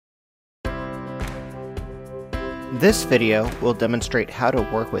This video will demonstrate how to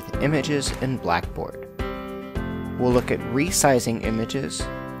work with images in Blackboard. We'll look at resizing images,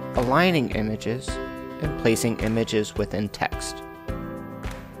 aligning images, and placing images within text.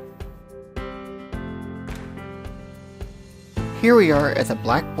 Here we are at the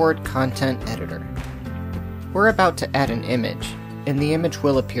Blackboard content editor. We're about to add an image, and the image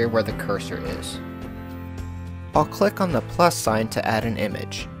will appear where the cursor is. I'll click on the plus sign to add an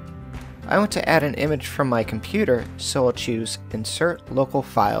image. I want to add an image from my computer, so I'll choose Insert Local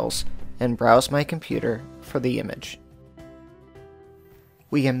Files and browse my computer for the image.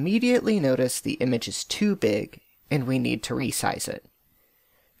 We immediately notice the image is too big and we need to resize it.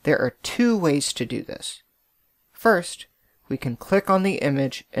 There are two ways to do this. First, we can click on the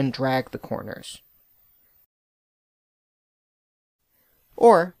image and drag the corners.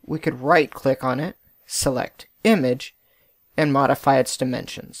 Or we could right-click on it, select Image, and modify its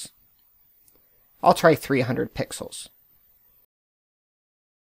dimensions. I'll try 300 pixels.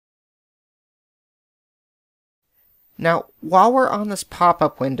 Now, while we're on this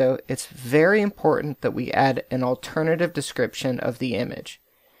pop-up window, it's very important that we add an alternative description of the image.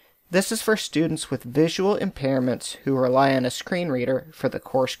 This is for students with visual impairments who rely on a screen reader for the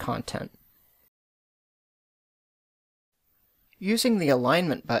course content. Using the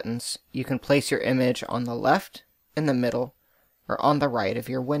alignment buttons, you can place your image on the left, in the middle, or on the right of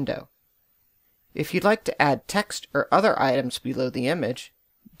your window. If you'd like to add text or other items below the image,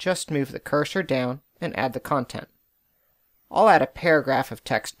 just move the cursor down and add the content. I'll add a paragraph of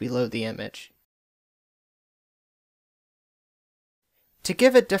text below the image. To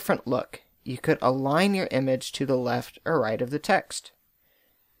give a different look, you could align your image to the left or right of the text.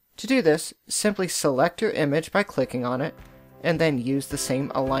 To do this, simply select your image by clicking on it, and then use the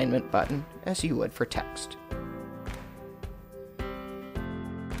same alignment button as you would for text.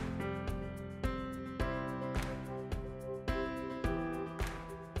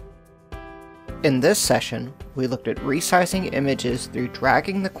 In this session, we looked at resizing images through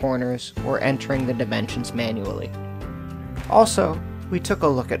dragging the corners or entering the dimensions manually. Also, we took a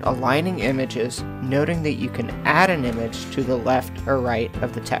look at aligning images, noting that you can add an image to the left or right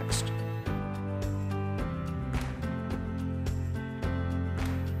of the text.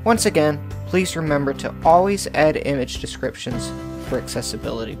 Once again, please remember to always add image descriptions for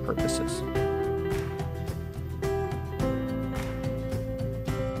accessibility purposes.